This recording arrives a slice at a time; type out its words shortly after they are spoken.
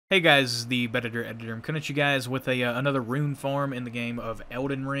Hey guys, the Editor. I'm coming at you guys with another rune farm in the game of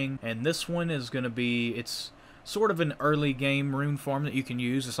Elden Ring, and this one is going to be, it's sort of an early game rune farm that you can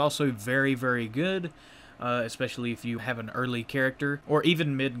use. It's also very, very good, especially if you have an early character, or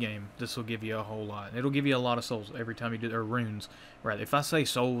even mid-game. This will give you a whole lot. It'll give you a lot of souls every time you do, or runes. Right, if I say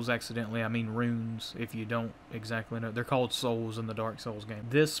souls accidentally, I mean runes, if you don't exactly know. They're called souls in the Dark Souls game.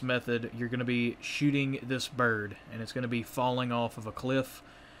 This method, you're going to be shooting this bird, and it's going to be falling off of a cliff.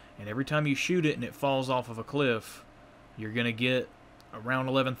 And every time you shoot it and it falls off of a cliff, you're going to get around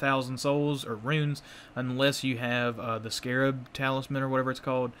 11,000 souls or runes, unless you have the Scarab Talisman or whatever it's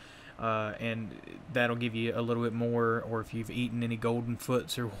called, and that'll give you a little bit more, or if you've eaten any golden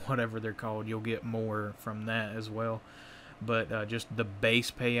foots or whatever they're called, you'll get more from that as well. But just the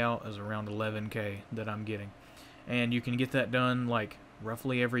base payout is around 11k that I'm getting. And you can get that done like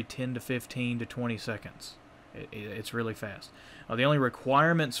roughly every 10 to 15 to 20 seconds. It's really fast. The only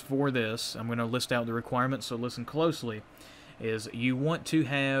requirements for this, I'm going to list out the requirements, so listen closely, is you want to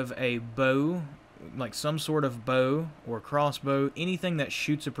have a bow, like some sort of bow or crossbow, anything that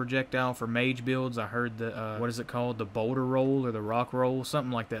shoots a projectile for mage builds. I heard the, what is it called, the boulder roll or the rock roll,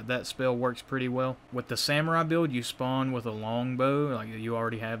 something like that. That spell works pretty well. With the samurai build, you spawn with a long bow, like you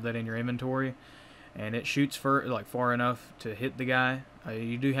already have that in your inventory, and it shoots far enough to hit the guy.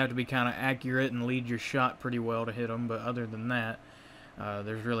 You do have to be kind of accurate and lead your shot pretty well to hit him, but other than that,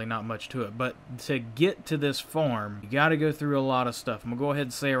 there's really not much to it. But to get to this farm, you got to go through a lot of stuff. I'm going to go ahead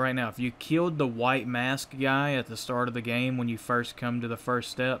and say it right now. If you killed the white mask guy at the start of the game when you first come to the first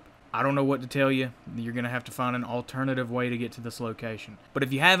step, I don't know what to tell you. You're going to have to find an alternative way to get to this location. But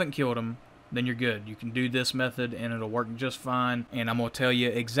if you haven't killed him, then you're good. You can do this method and it'll work just fine, and I'm going to tell you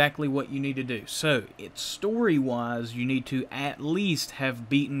exactly what you need to do. So, it's story-wise, you need to at least have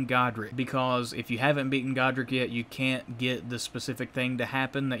beaten Godric, because if you haven't beaten Godric yet, you can't get the specific thing to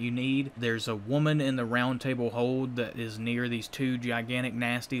happen that you need. There's a woman in the Round Table Hold that is near these two gigantic,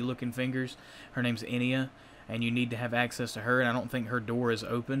 nasty-looking fingers. Her name's Enya, and you need to have access to her, and I don't think her door is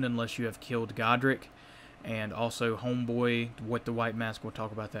opened unless you have killed Godric. And also Homeboy with the white mask, we'll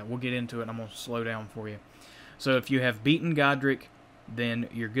talk about that. We'll get into it, and I'm going to slow down for you. So if you have beaten Godric, then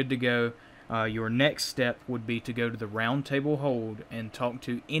you're good to go. Your next step would be to go to the Round Table Hold and talk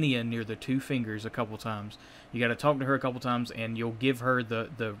to Enya near the two fingers a couple times. You got to talk to her a couple times, and you'll give her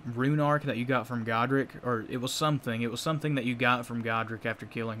the rune arc that you got from Godric, or it was something that you got from Godric after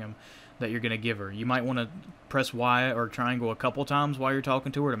killing him that you're going to give her. You might want to press Y or triangle a couple times while you're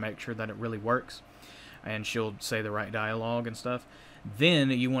talking to her to make sure that it really works, and she'll say the right dialogue and stuff. Then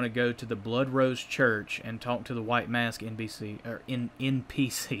you want to go to the Blood Rose Church and talk to the White Mask NPC, or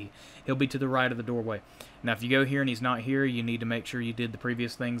NPC. He'll be to the right of the doorway. Now, if you go here and he's not here, you need to make sure you did the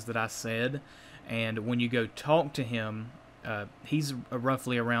previous things that I said. And when you go talk to him, he's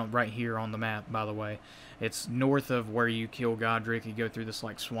roughly around right here on the map, by the way. It's north of where you kill Godric. You go through this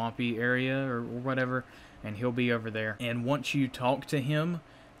like swampy area or whatever, and he'll be over there. And once you talk to him,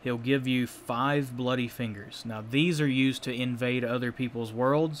 he'll give you 5 bloody fingers. Now, these are used to invade other people's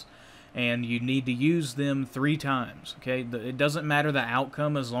worlds, and you need to use them 3 times, okay? It doesn't matter the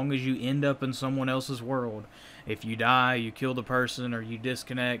outcome as long as you end up in someone else's world. If you die, you kill the person, or you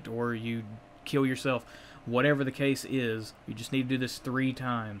disconnect, or you kill yourself, whatever the case is, you just need to do this 3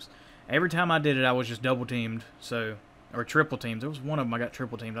 times. Every time I did it, I was just double-teamed, so... or triple teams. There was one of them I got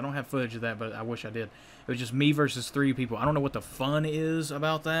triple teamed. I don't have footage of that, but I wish I did. It was just me versus 3 people. I don't know what the fun is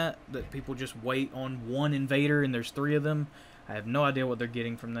about that people just wait on one invader and there's 3 of them. I have no idea what they're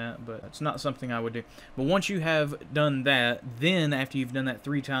getting from that, but it's not something I would do. But once you have done that, then after you've done that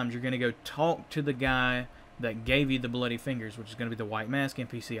 3 times, you're going to go talk to the guy that gave you the bloody fingers, which is going to be the White Mask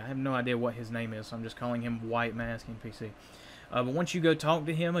NPC. I have no idea what his name is, so I'm just calling him White Mask NPC. But once you go talk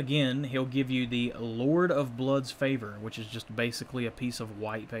to him again, he'll give you the Lord of Blood's Favor, which is just basically a piece of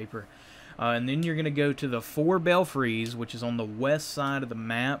white paper. And then you're going to go to the 4 Belfries, which is on the west side of the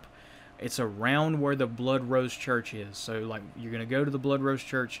map. It's around where the Blood Rose Church is. So, like, you're going to go to the Blood Rose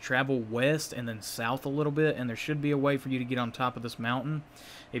Church, travel west and then south a little bit, and there should be a way for you to get on top of this mountain.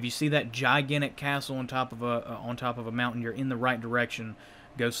 If you see that gigantic castle on top of a mountain, you're in the right direction.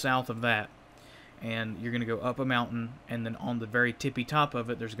 Go south of that. And you're going to go up a mountain, and then on the very tippy top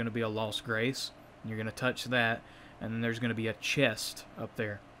of it, there's going to be a Lost Grace. You're going to touch that, and then there's going to be a chest up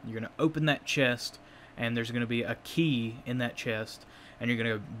there. You're going to open that chest, and there's going to be a key in that chest, and you're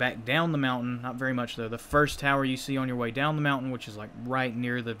going to go back down the mountain, not very much though. The first tower you see on your way down the mountain, which is like right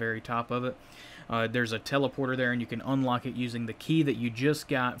near the very top of it, there's a teleporter there, and you can unlock it using the key that you just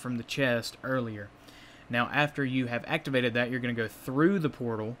got from the chest earlier. Now, after you have activated that, you're going to go through the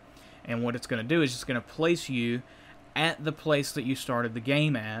portal, and what it's going to do is it's going to place you at the place that you started the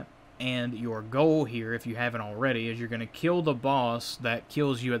game at. And your goal here, if you haven't already, is you're going to kill the boss that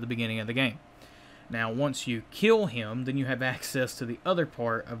kills you at the beginning of the game. Now, once you kill him, then you have access to the other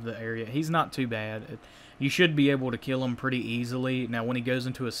part of the area. He's not too bad. You should be able to kill him pretty easily. Now, when he goes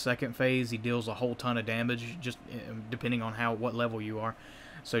into his second phase, he deals a whole ton of damage, just depending on what level you are.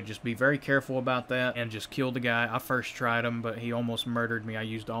 So just be very careful about that and just kill the guy. I first tried him, but he almost murdered me. I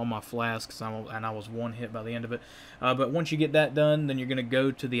used all my flasks, and I was one hit by the end of it. But once you get that done, then you're going to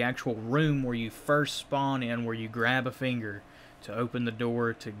go to the actual room where you first spawn in, where you grab a finger to open the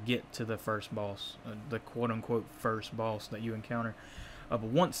door to get to the first boss, the quote-unquote first boss that you encounter. But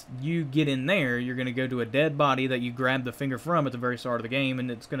once you get in there, you're going to go to a dead body that you grabbed the finger from at the very start of the game,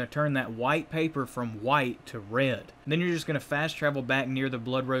 and it's going to turn that white paper from white to red. And then you're just going to fast travel back near the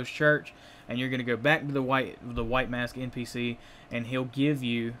Blood Rose Church, and you're going to go back to the white mask NPC, and he'll give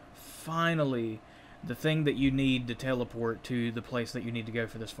you, finally, the thing that you need to teleport to the place that you need to go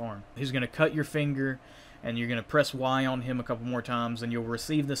for this farm. He's going to cut your finger, and you're going to press Y on him a couple more times, and you'll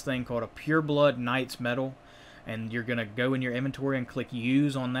receive this thing called a Pure Blood Knight's Medal. And you're going to go in your inventory and click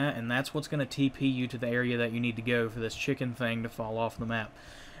use on that, and that's what's going to TP you to the area that you need to go for this chicken thing to fall off the map.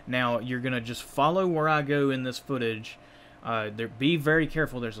 Now, you're going to just follow where I go in this footage. Be very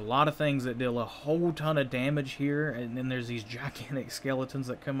careful. There's a lot of things that deal a whole ton of damage here, and then there's these gigantic skeletons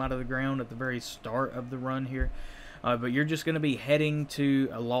that come out of the ground at the very start of the run here. But you're just going to be heading to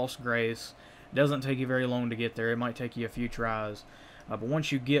a Lost Grace. It doesn't take you very long to get there. It might take you a few tries. But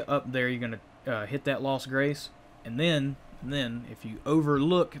once you get up there, you're going to hit that Lost Grace, and then if you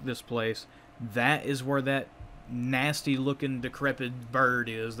overlook this place, that is where that nasty looking decrepit bird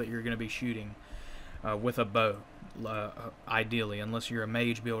is that you're going to be shooting with a bow, ideally, unless you're a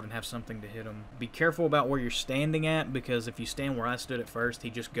mage build and have something to hit him. Be careful about where you're standing at, because if you stand where I stood at first,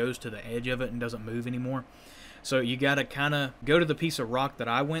 he just goes to the edge of it and doesn't move anymore. So you got to kind of go to the piece of rock that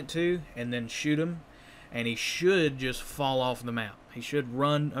I went to and then shoot him, and he should just fall off the map. He should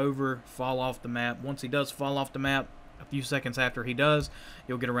run over, fall off the map. Once he does fall off the map, a few seconds after he does,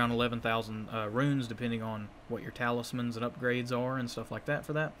 you'll get around 11,000 runes, depending on what your talismans and upgrades are and stuff like that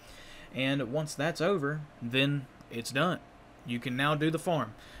for that. And once that's over, then it's done. You can now do the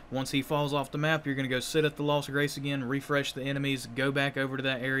farm. Once he falls off the map, you're going to go sit at the Lost Grace again, refresh the enemies, go back over to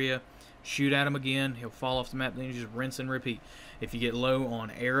that area, shoot at him again, he'll fall off the map, then you just rinse and repeat. If you get low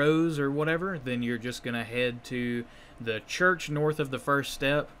on arrows or whatever, then you're just going to head to the church north of the first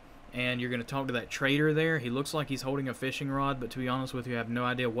step, and you're going to talk to that trader there. He looks like he's holding a fishing rod, but to be honest with you, I have no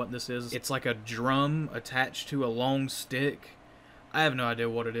idea what this is. It's like a drum attached to a long stick. I have no idea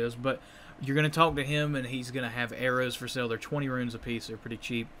what it is, but you're going to talk to him, and he's going to have arrows for sale. They're 20 runes a piece. They're pretty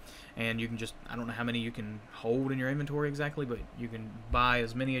cheap, and you can just, I don't know how many you can hold in your inventory exactly, but you can buy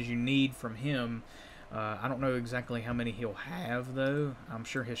as many as you need from him. I don't know exactly how many he'll have, though. I'm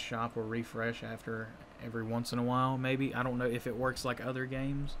sure his shop will refresh after every once in a while, maybe. I don't know if it works like other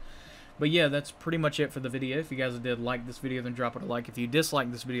games. But yeah, that's pretty much it for the video. If you guys did like this video, then drop it a like. If you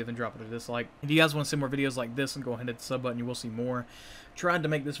dislike this video, then drop it a dislike. If you guys want to see more videos like this, then go ahead and hit the sub button. You will see more. Tried to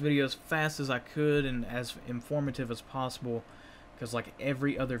make this video as fast as I could and as informative as possible, because like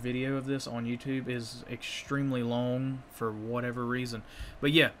every other video of this on YouTube is extremely long for whatever reason.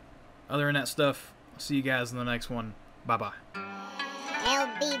 But yeah, other than that stuff, I'll see you guys in the next one. Bye-bye.